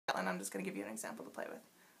and I'm just going to give you an example to play with.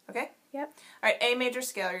 Okay? Yep. Alright, A major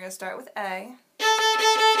scale. You're going to start with A.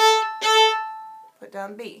 Put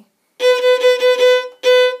down B.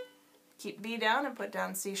 Keep B down and put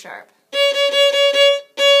down C sharp.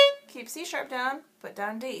 Keep C sharp down, put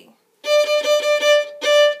down D.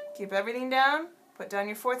 Keep everything down, put down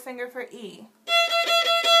your fourth finger for E.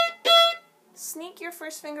 Sneak your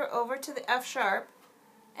first finger over to the F sharp,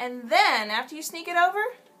 and then, after you sneak it over,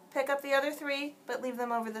 pick up the other three, but leave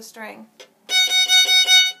them over the string.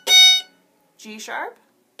 G sharp,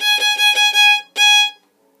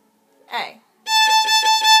 A.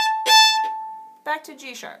 Back to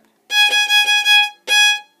G sharp,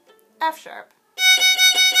 F sharp.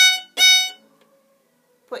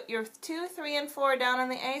 Put your 2, 3, and 4 down on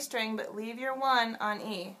the A string, but leave your 1 on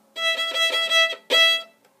E.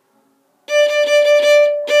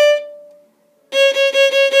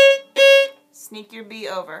 Sneak your B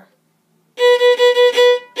over.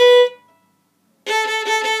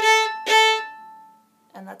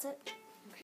 And that's it.